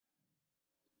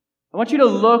I want you to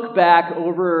look back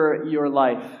over your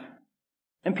life.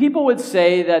 And people would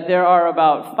say that there are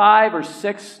about 5 or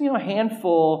 6,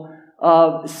 handful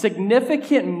of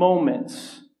significant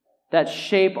moments that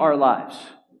shape our lives.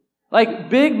 Like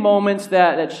big moments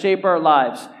that shape our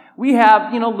lives. We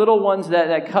have, little ones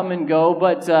that come and go,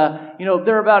 but,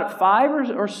 there are about 5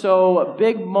 or so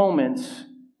big moments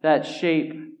that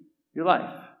shape your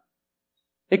life.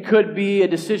 It could be a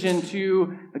decision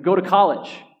to go to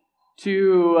college,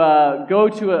 to go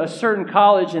to a certain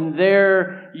college, and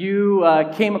there you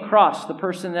came across the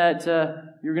person that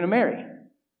you're going to marry.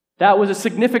 That was a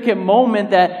significant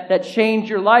moment that changed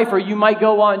your life. Or you might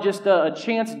go on just a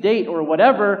chance date or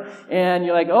whatever, and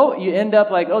you're like, you end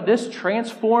up like, this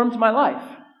transformed my life.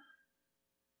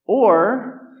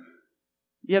 Or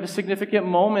you have a significant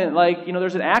moment like,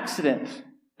 there's an accident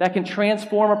that can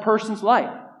transform a person's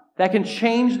life, that can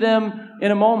change them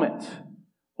in a moment.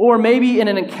 Or maybe in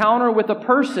an encounter with a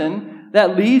person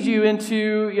that leads you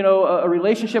into, a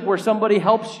relationship where somebody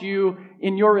helps you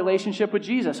in your relationship with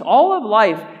Jesus. All of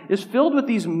life is filled with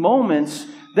these moments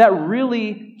that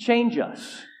really change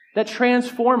us, that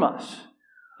transform us.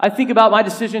 I think about my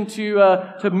decision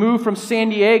to move from San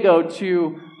Diego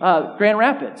to Grand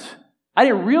Rapids. I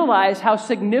didn't realize how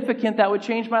significant that would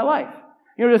change my life.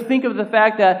 To think of the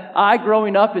fact that I,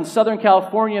 growing up in Southern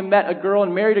California, met a girl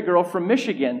and married a girl from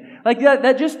Michigan. Like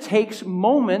that just takes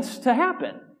moments to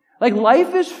happen. Like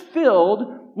life is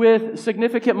filled with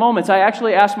significant moments. I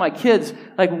actually asked my kids,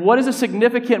 what is a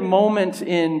significant moment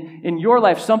in your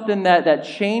life, something that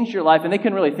changed your life? And they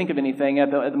couldn't really think of anything at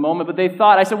the moment, but they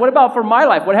thought, I said, what about for my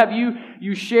life? What have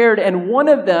you shared? And one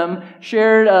of them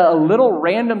shared a little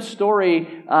random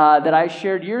story that I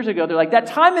shared years ago. They're like, that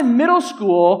time in middle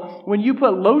school when you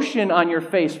put lotion on your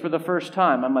face for the first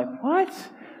time. I'm like, what?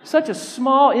 Such a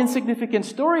small, insignificant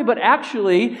story, but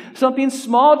actually something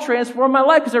small transformed my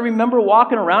life, because I remember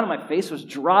walking around and my face was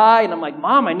dry, and I'm like,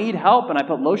 Mom, I need help, and I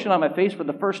put lotion on my face for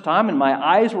the first time, and my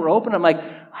eyes were open. I'm like,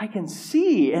 I can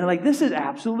see, and this is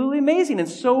absolutely amazing, and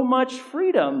so much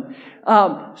freedom.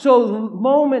 So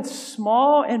moments,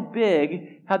 small and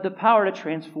big, have the power to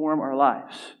transform our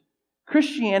lives.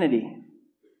 Christianity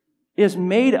is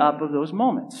made up of those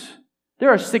moments.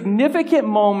 There are significant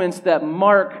moments that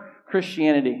mark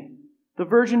Christianity. The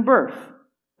virgin birth,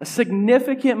 a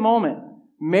significant moment.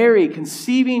 Mary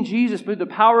conceiving Jesus through the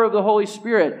power of the Holy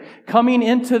Spirit, coming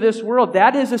into this world.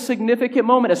 That is a significant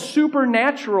moment, a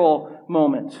supernatural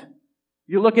moment.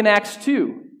 You look in Acts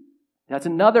 2. That's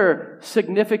another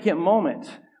significant moment.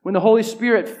 When the Holy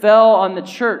Spirit fell on the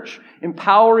church,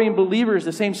 empowering believers,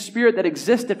 the same Spirit that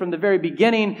existed from the very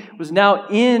beginning was now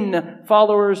in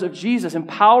followers of Jesus,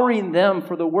 empowering them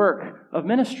for the work of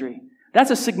ministry. That's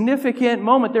a significant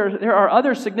moment. There are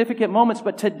other significant moments,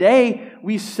 but today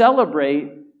we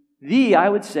celebrate I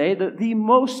would say, the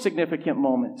most significant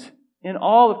moment in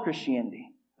all of Christianity.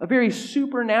 A very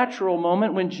supernatural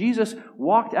moment when Jesus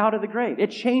walked out of the grave.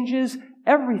 It changes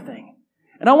everything.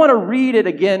 And I want to read it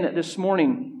again this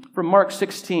morning from Mark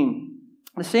 16.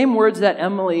 The same words that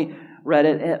Emily read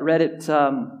it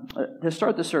to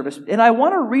start the service. And I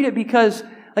want to read it because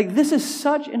this is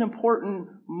such an important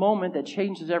moment that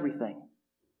changes everything.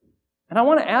 And I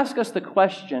want to ask us the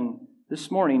question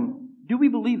this morning, do we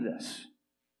believe this?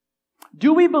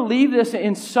 Do we believe this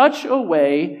in such a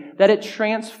way that it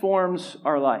transforms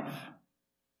our life?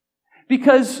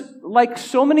 Because like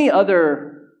so many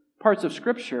other parts of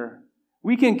Scripture,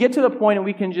 we can get to the point and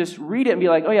we can just read it and be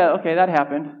like, oh yeah, okay, that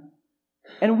happened.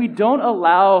 And we don't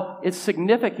allow its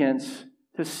significance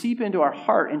to seep into our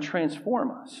heart and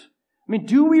transform us.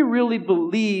 Do we really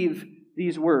believe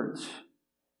these words?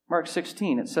 Mark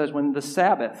 16, it says, when the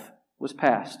Sabbath was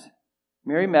passed,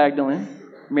 Mary Magdalene,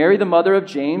 Mary the mother of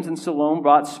James, and Salome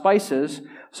brought spices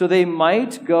so they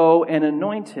might go and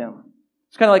anoint him.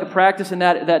 It's kind of like a practice in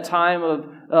that time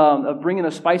of bringing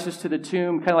the spices to the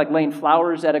tomb, kind of like laying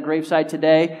flowers at a gravesite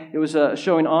today. It was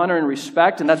showing honor and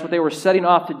respect, and that's what they were setting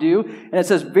off to do. And it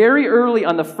says, very early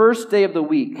on the first day of the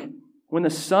week, when the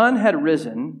sun had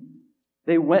risen,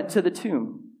 they went to the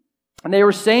tomb. And they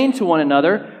were saying to one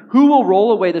another, who will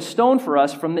roll away the stone for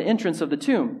us from the entrance of the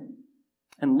tomb?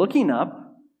 And looking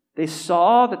up, they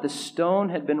saw that the stone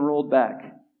had been rolled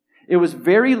back. It was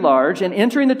very large, and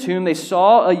entering the tomb, they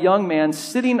saw a young man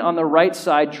sitting on the right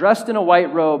side, dressed in a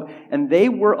white robe, and they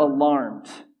were alarmed.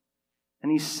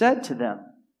 And he said to them,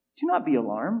 do not be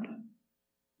alarmed.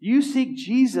 You seek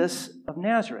Jesus of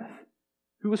Nazareth,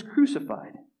 who was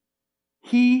crucified.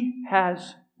 He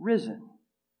has risen.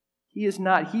 He is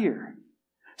not here.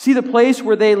 See the place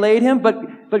where they laid him,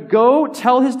 but go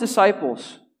tell his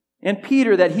disciples and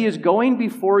Peter that he is going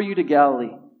before you to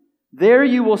Galilee. There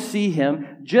you will see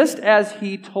him, just as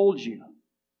he told you."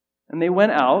 And they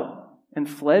went out and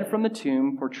fled from the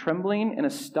tomb, for trembling and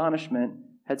astonishment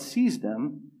had seized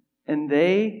them, and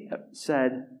they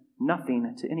said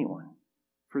nothing to anyone,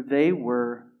 for they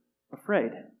were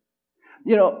afraid.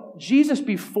 Jesus,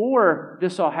 before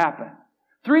this all happened,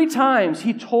 3 times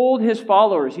he told his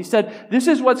followers, he said, "This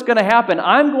is what's going to happen.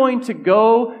 I'm going to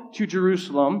go to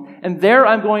Jerusalem, and there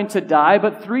I'm going to die,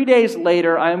 but 3 days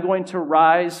later I am going to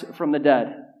rise from the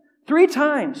dead." 3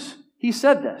 times he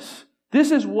said this.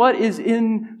 This is what is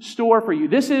in store for you.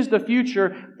 This is the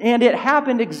future, and it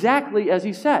happened exactly as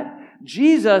he said.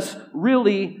 Jesus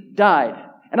really died.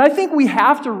 And I think we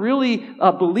have to really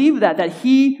believe that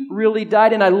he really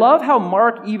died. And I love how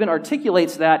Mark even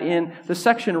articulates that in the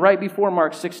section right before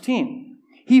Mark 16.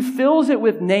 He fills it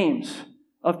with names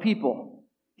of people.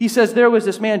 He says there was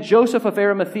this man, Joseph of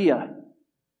Arimathea,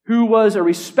 who was a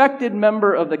respected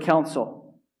member of the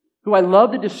council, who I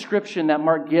love the description that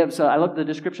Mark gives. I love the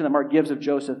description that Mark gives of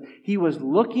Joseph. He was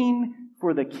looking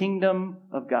for the kingdom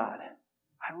of God.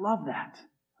 I love that.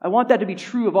 I want that to be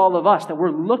true of all of us, that we're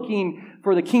looking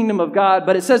for the kingdom of God.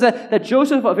 But it says that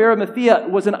Joseph of Arimathea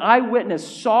was an eyewitness,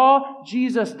 saw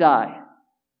Jesus die,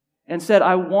 and said,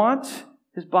 "I want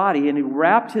his body." And he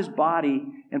wrapped his body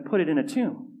and put it in a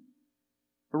tomb.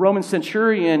 A Roman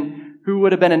centurion who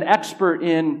would have been an expert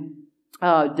in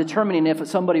determining if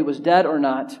somebody was dead or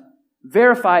not,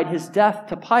 verified his death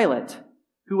to Pilate,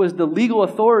 who was the legal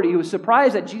authority, who was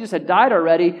surprised that Jesus had died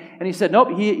already, and he said, "Nope,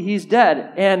 he's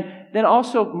dead." And then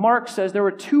also Mark says there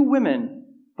were 2 women,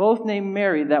 both named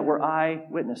Mary, that were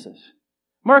eyewitnesses.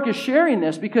 Mark is sharing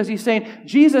this because he's saying,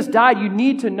 Jesus died. You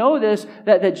need to know this,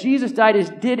 that Jesus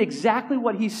died, did exactly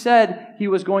what he said he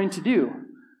was going to do.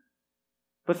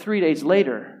 But 3 days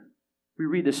later, we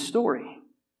read this story.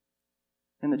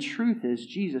 And the truth is,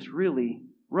 Jesus really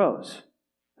rose.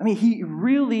 I mean, he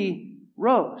really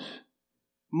rose.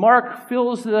 Mark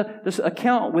fills this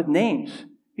account with names.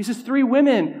 He says 3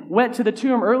 women went to the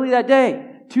tomb early that day.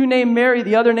 2 named Mary,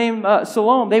 the other named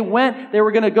Salome. They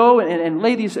were going to go and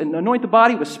lay these and anoint the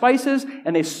body with spices,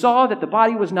 and they saw that the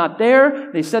body was not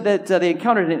there. They said that they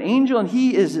encountered an angel, and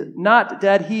he is not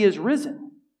dead, he is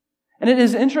risen. And it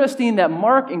is interesting that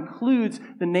Mark includes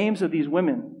the names of these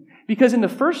women. Because in the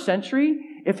first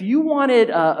century, if you wanted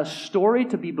a story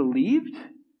to be believed,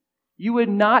 you would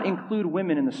not include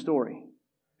women in the story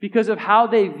because of how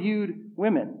they viewed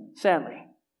women, sadly.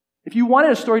 If you wanted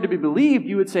a story to be believed,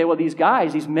 you would say, well, these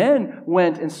men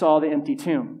went and saw the empty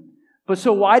tomb. But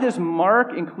so why does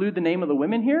Mark include the name of the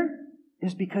women here?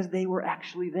 Is because they were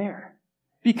actually there.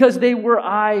 Because they were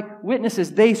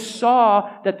eyewitnesses. They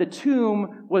saw that the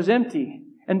tomb was empty.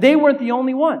 And they weren't the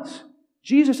only ones.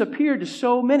 Jesus appeared to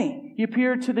so many. He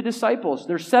appeared to the disciples.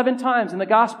 There's 7 times in the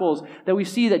Gospels that we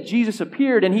see that Jesus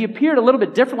appeared, and he appeared a little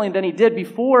bit differently than he did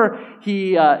before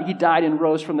he died and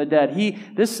rose from the dead.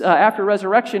 After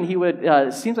resurrection,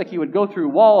 it seems like he would go through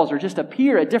walls or just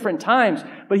appear at different times,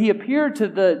 but he appeared to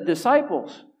the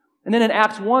disciples. And then in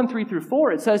Acts 1, 3 through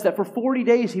 4, it says that for 40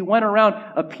 days he went around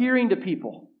appearing to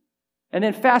people. And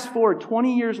then fast forward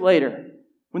 20 years later,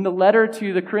 when the letter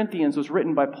to the Corinthians was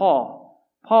written by Paul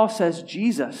says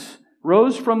Jesus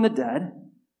rose from the dead.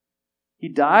 He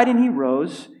died and he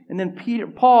rose. And then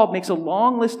Paul makes a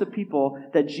long list of people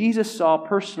that Jesus saw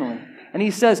personally. And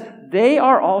he says, they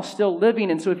are all still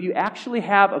living. And so if you actually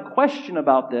have a question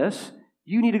about this,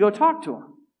 you need to go talk to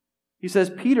them. He says,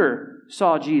 Peter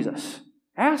saw Jesus.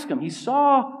 Ask him. He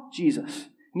saw Jesus.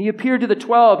 And he appeared to the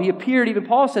 12. Even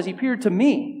Paul says, he appeared to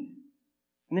me.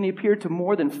 And then he appeared to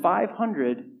more than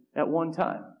 500 at one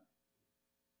time.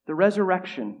 The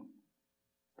resurrection,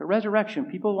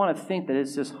 people want to think that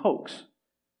it's this hoax,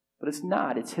 but it's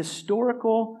not. It's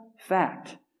historical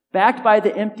fact, backed by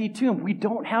the empty tomb. We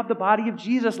don't have the body of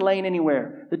Jesus laying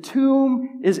anywhere. The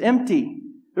tomb is empty.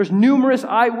 There's numerous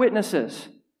eyewitnesses.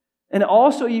 And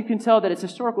also you can tell that it's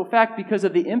historical fact because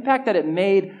of the impact that it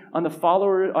made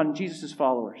on Jesus'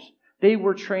 followers. They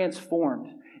were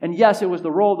transformed. And yes, it was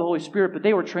the role of the Holy Spirit, but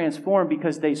they were transformed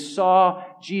because they saw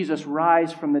Jesus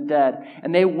rise from the dead.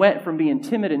 And they went from being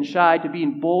timid and shy to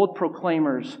being bold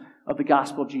proclaimers of the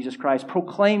gospel of Jesus Christ,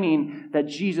 proclaiming that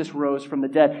Jesus rose from the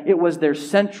dead. It was their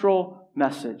central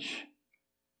message.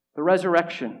 The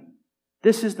resurrection.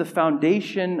 This is the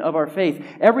foundation of our faith.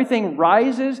 Everything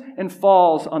rises and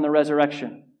falls on the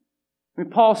resurrection. I mean,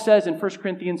 Paul says in 1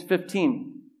 Corinthians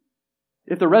 15,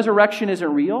 if the resurrection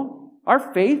isn't real, our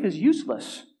faith is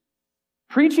useless.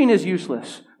 Preaching is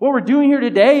useless. What we're doing here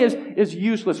today is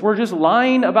useless. We're just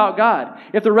lying about God.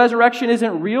 If the resurrection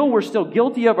isn't real, we're still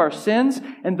guilty of our sins.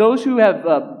 And those who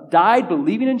have died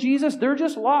believing in Jesus, they're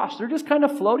just lost. They're just kind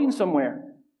of floating somewhere.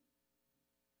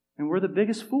 and we're the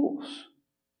biggest fools.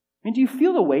 I mean, do you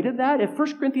feel the weight of that? If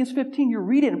 1 Corinthians 15, you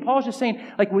read it, and Paul's just saying,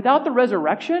 like, without the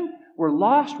resurrection, we're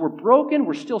lost, we're broken,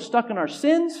 we're still stuck in our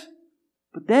sins.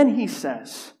 But then he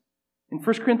says, in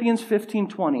 1 Corinthians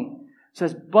 15:20,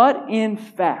 says, but in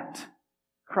fact,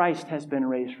 Christ has been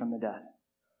raised from the dead.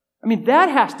 I mean, that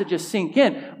has to just sink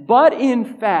in. But in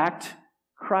fact,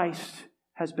 Christ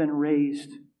has been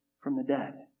raised from the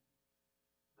dead.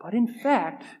 But in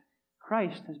fact,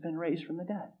 Christ has been raised from the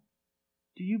dead.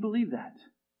 Do you believe that?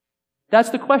 That's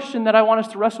the question that I want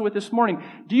us to wrestle with this morning.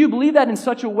 Do you believe that in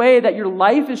such a way that your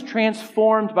life is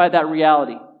transformed by that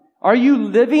reality? Are you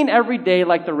living every day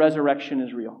like the resurrection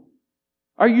is real?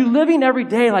 Are you living every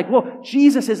day like, well,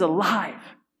 Jesus is alive.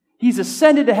 He's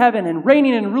ascended to heaven and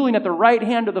reigning and ruling at the right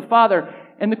hand of the Father.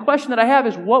 And the question that I have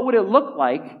is, what would it look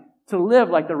like to live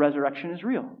like the resurrection is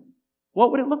real?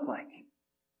 What would it look like?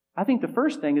 I think the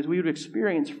first thing is we would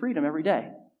experience freedom every day.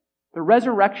 The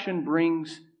resurrection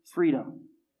brings freedom.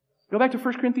 Go back to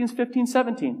 1 Corinthians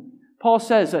 15:17. Paul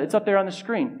says, it's up there on the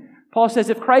screen. Paul says,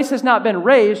 if Christ has not been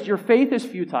raised, your faith is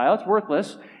futile, it's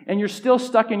worthless, and you're still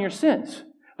stuck in your sins.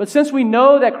 But since we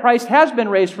know that Christ has been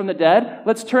raised from the dead,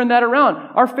 let's turn that around.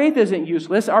 Our faith isn't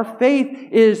useless. Our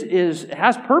faith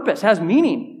has purpose, has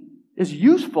meaning, is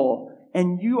useful,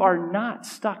 and you are not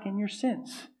stuck in your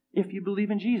sins if you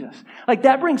believe in Jesus. Like,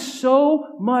 that brings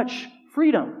so much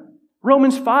freedom.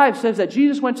 Romans 5 says that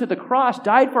Jesus went to the cross,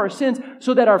 died for our sins,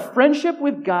 so that our friendship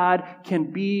with God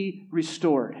can be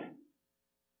restored.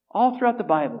 All throughout the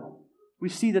Bible, we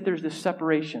see that there's this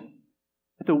separation.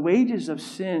 That the wages of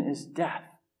sin is death.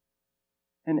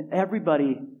 And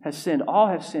everybody has sinned. All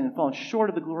have sinned and fallen short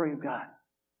of the glory of God.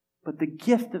 But the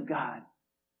gift of God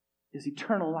is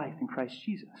eternal life in Christ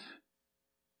Jesus.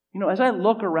 You know, as I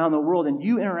look around the world and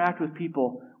you interact with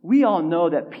people, we all know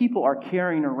that people are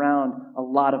carrying around a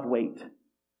lot of weight.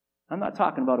 I'm not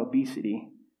talking about obesity.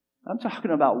 I'm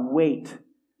talking about weight.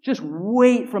 Just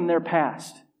weight from their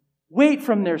past. Weight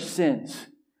from their sins.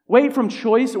 Weight from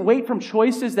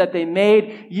choices that they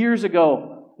made years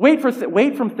ago. Weight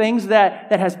from things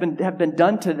that have been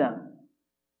done to them.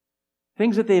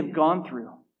 Things that they have gone through.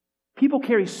 People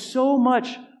carry so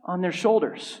much on their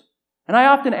shoulders. And I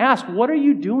often ask, what are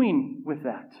you doing with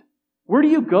that? Where do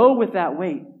you go with that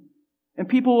weight? And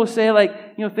people will say,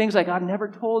 things like, I've never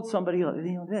told somebody,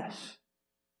 this.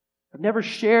 I've never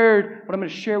shared what I'm going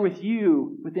to share with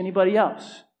you with anybody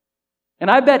else. And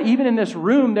I bet even in this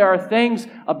room, there are things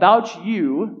about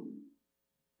you,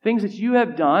 things that you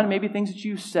have done, maybe things that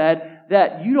you've said,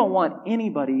 that you don't want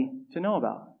anybody to know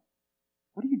about.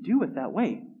 What do you do with that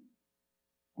weight?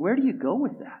 Where do you go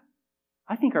with that?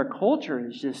 I think our culture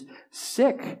is just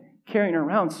sick carrying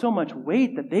around so much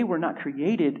weight that they were not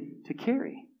created to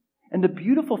carry. And the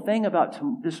beautiful thing about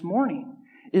this morning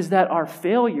is that our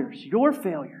failures, your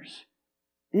failures,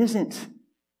 isn't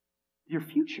your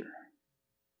future.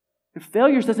 Your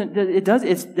failures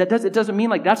doesn't mean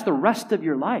like that's the rest of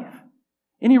your life.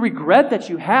 Any regret that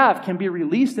you have can be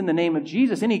released in the name of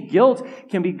Jesus. Any guilt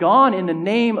can be gone in the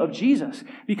name of Jesus.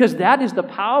 Because that is the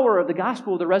power of the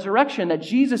gospel of the resurrection, that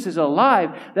Jesus is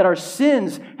alive, that our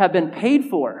sins have been paid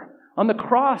for. On the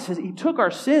cross, He took our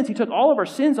sins, He took all of our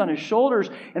sins on His shoulders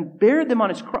and buried them on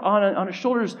His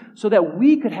shoulders so that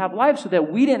we could have life, so that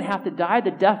we didn't have to die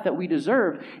the death that we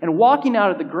deserved. And walking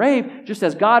out of the grave, just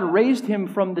as God raised Him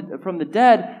from the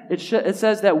dead, it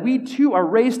says that we too are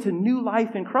raised to new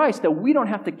life in Christ, that we don't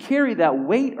have to carry that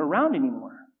weight around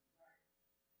anymore.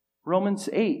 Romans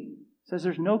 8 says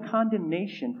there's no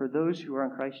condemnation for those who are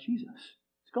in Christ Jesus.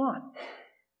 It's gone.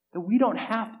 That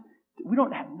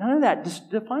none of that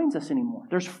defines us anymore.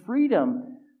 There's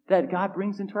freedom that God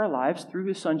brings into our lives through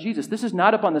His Son Jesus. This is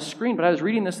not up on the screen, but I was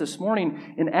reading this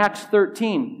morning in Acts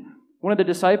 13. One of the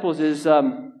disciples is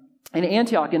in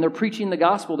Antioch, and they're preaching the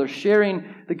gospel. They're sharing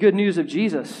the good news of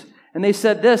Jesus. And they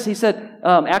said this, he said,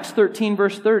 Acts 13,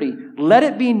 verse 30, "Let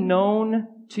it be known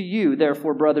to you,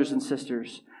 therefore, brothers and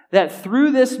sisters, that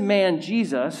through this man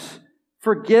Jesus,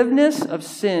 forgiveness of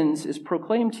sins is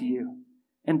proclaimed to you.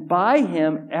 And by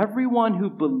Him, everyone who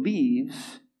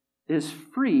believes is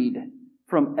freed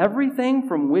from everything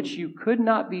from which you could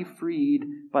not be freed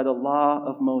by the law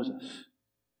of Moses."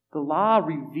 The law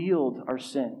revealed our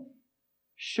sin,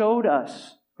 showed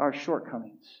us our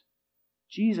shortcomings.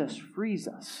 Jesus frees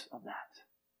us of that,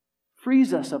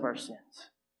 frees us of our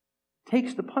sins,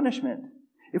 takes the punishment.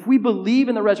 If we believe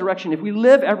in the resurrection, if we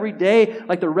live every day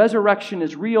like the resurrection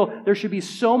is real, there should be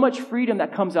so much freedom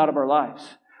that comes out of our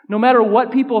lives. No matter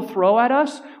what people throw at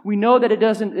us, we know that it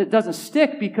doesn't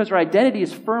stick because our identity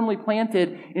is firmly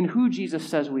planted in who Jesus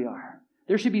says we are.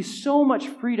 There should be so much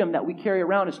freedom that we carry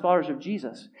around as followers of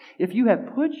Jesus. If you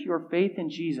have put your faith in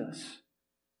Jesus,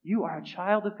 you are a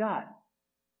child of God.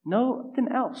 Nothing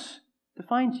else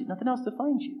defines you. Nothing else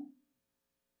defines you.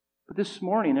 But this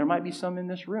morning, there might be some in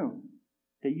this room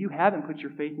that you haven't put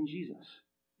your faith in Jesus.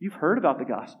 You've heard about the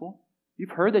gospel.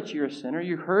 You've heard that you're a sinner.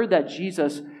 You've heard that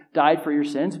Jesus died for your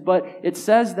sins. But it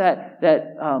says that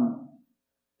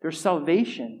their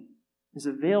salvation is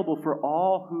available for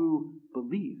all who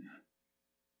believe.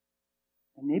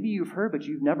 And maybe you've heard, but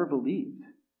you've never believed.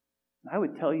 I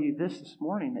would tell you this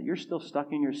morning, that you're still stuck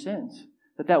in your sins,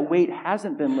 that weight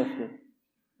hasn't been lifted,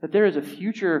 that there is a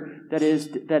future that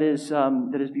is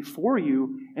before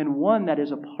you, and one that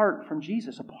is apart from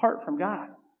Jesus, apart from God,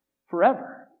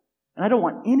 forever. And I don't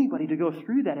want anybody to go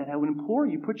through that, and I would implore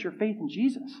you, put your faith in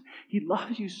Jesus. He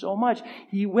loves you so much.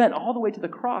 He went all the way to the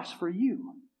cross for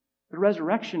you. The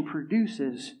resurrection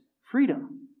produces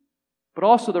freedom, but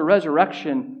also the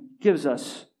resurrection gives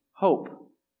us hope.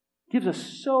 Gives us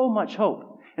so much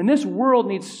hope. And this world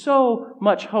needs so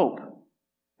much hope.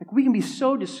 Like, we can be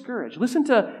so discouraged. Listen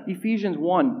to Ephesians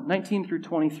 1, 19 through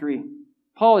 23.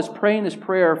 Paul is praying this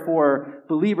prayer for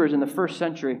believers in the first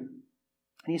century. And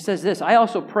he says this, I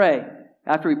also pray,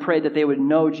 after he prayed, that they would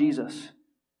know Jesus,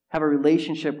 have a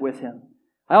relationship with him.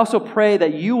 I also pray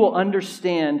that you will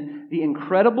understand the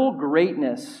incredible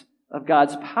greatness of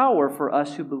God's power for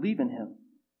us who believe in him.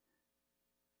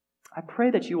 I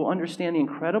pray that you will understand the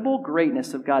incredible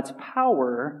greatness of God's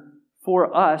power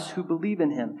for us who believe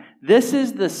in him. This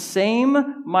is the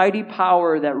same mighty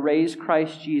power that raised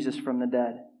Christ Jesus from the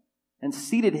dead and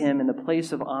seated him in the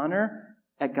place of honor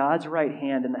at God's right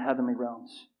hand in the heavenly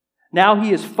realms. Now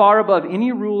he is far above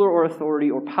any ruler or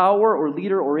authority or power or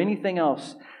leader or anything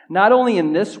else, not only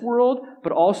in this world,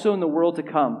 but also in the world to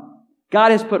come.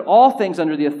 God has put all things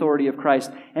under the authority of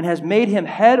Christ and has made him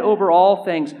head over all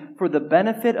things for the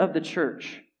benefit of the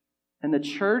church. And the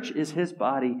church is his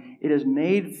body. It is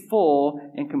made full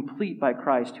and complete by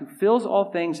Christ, who fills all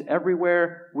things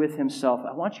everywhere with himself.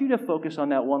 I want you to focus on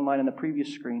that one line on the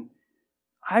previous screen.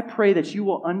 I pray that you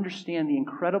will understand the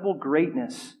incredible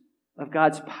greatness of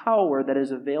God's power that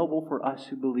is available for us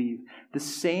who believe. The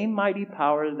same mighty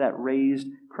power that raised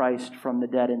Christ from the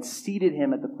dead and seated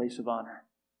him at the place of honor.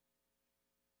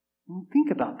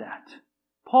 Think about that.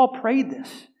 Paul prayed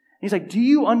this. He's like, do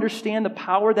you understand the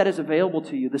power that is available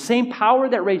to you? The same power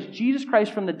that raised Jesus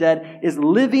Christ from the dead is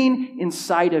living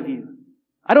inside of you.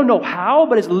 I don't know how,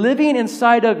 but it's living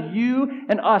inside of you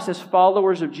and us as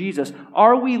followers of Jesus.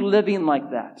 Are we living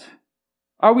like that?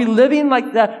 Are we living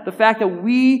like that? The fact that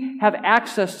we have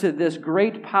access to this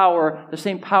great power, the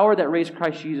same power that raised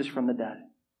Christ Jesus from the dead.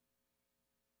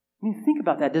 I mean, think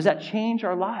about that. Does that change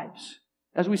our lives?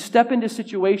 As we step into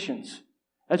situations,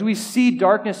 as we see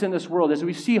darkness in this world, as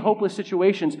we see hopeless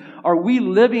situations, are we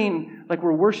living like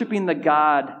we're worshiping the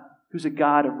God who's a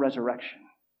God of resurrection?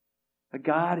 A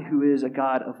God who is a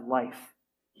God of life.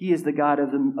 He is the God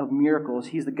of miracles.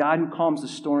 He's the God who calms the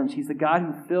storms. He's the God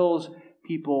who fills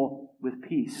people with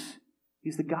peace.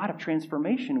 He's the God of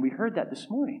transformation. We heard that this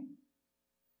morning.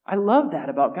 I love that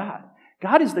about God.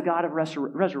 God is the God of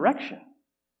resurrection.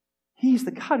 He's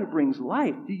the God who brings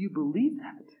life. Do you believe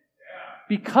that?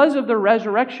 Because of the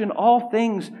resurrection, all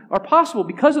things are possible.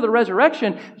 Because of the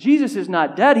resurrection, Jesus is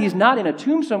not dead. He's not in a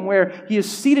tomb somewhere. He is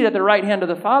seated at the right hand of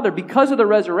the Father. Because of the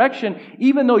resurrection,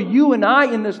 even though you and I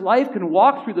in this life can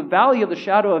walk through the valley of the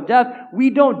shadow of death, we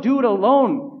don't do it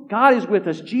alone. God is with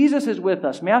us. Jesus is with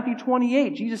us. Matthew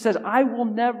 28, Jesus says, I will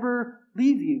never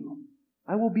leave you.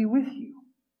 I will be with you.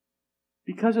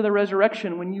 Because of the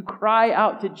resurrection, when you cry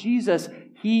out to Jesus,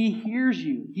 He hears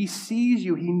you. He sees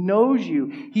you. He knows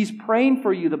you. He's praying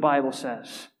for you, the Bible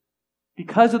says.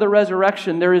 Because of the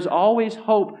resurrection, there is always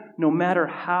hope, no matter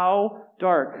how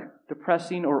dark,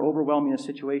 depressing, or overwhelming a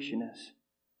situation is.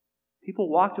 People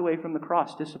walked away from the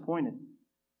cross disappointed,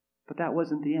 but that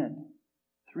wasn't the end.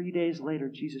 3 days later,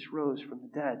 Jesus rose from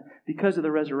the dead. Because of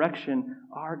the resurrection,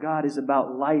 our God is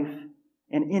about life,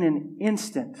 and in an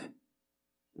instant,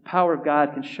 the power of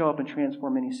God can show up and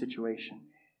transform any situation.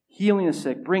 Healing the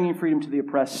sick, bringing freedom to the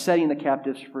oppressed, setting the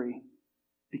captives free.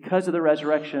 Because of the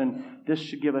resurrection, this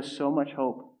should give us so much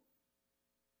hope.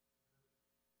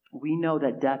 We know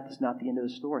that death is not the end of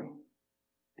the story.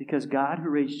 Because God who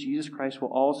raised Jesus Christ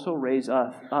will also raise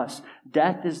us.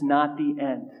 Death is not the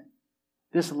end.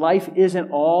 This life isn't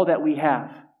all that we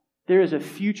have. There is a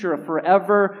future of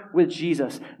forever with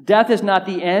Jesus. Death is not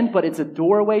the end, but it's a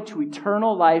doorway to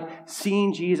eternal life,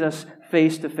 seeing Jesus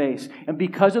face to face. And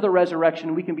because of the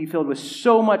resurrection, we can be filled with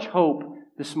so much hope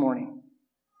this morning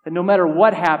that no matter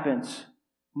what happens,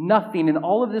 nothing in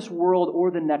all of this world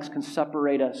or the next can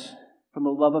separate us from the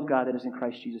love of God that is in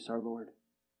Christ Jesus our Lord?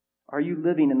 Are you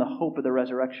living in the hope of the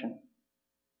resurrection?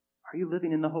 Are you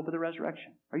living in the hope of the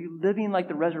resurrection? Are you living like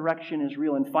the resurrection is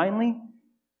real? And finally,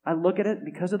 I look at it,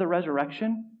 because of the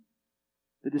resurrection,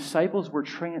 the disciples were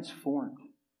transformed.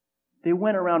 They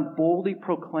went around boldly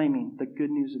proclaiming the good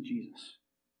news of Jesus.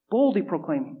 Boldly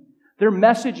proclaiming. Their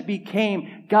message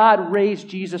became, God raised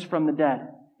Jesus from the dead.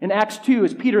 In Acts 2,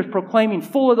 as Peter is proclaiming,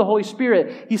 full of the Holy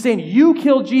Spirit, he's saying, you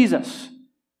killed Jesus.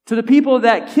 To the people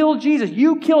that killed Jesus,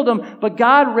 you killed him, but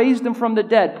God raised him from the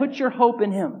dead. Put your hope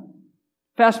in him.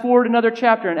 Fast forward another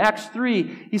chapter. In Acts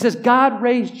 3, he says, God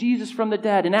raised Jesus from the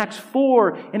dead. In Acts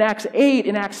 4, in Acts 8,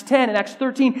 in Acts 10, in Acts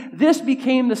 13, this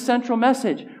became the central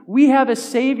message. We have a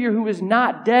Savior who is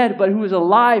not dead, but who is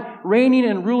alive, reigning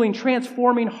and ruling,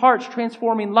 transforming hearts,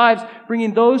 transforming lives,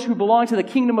 bringing those who belong to the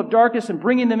kingdom of darkness and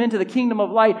bringing them into the kingdom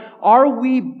of light. Are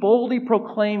we boldly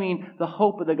proclaiming the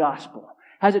hope of the gospel?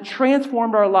 Has it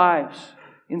transformed our lives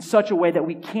in such a way that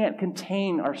we can't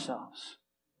contain ourselves?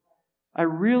 I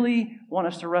really want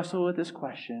us to wrestle with this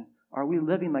question. Are we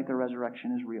living like the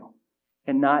resurrection is real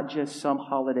and not just some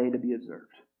holiday to be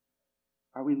observed?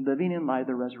 Are we living in light of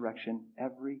the resurrection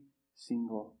every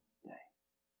single day?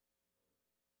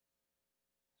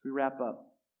 As we wrap up,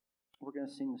 we're going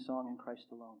to sing the song In Christ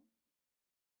Alone.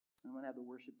 I'm going to have the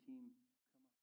worship team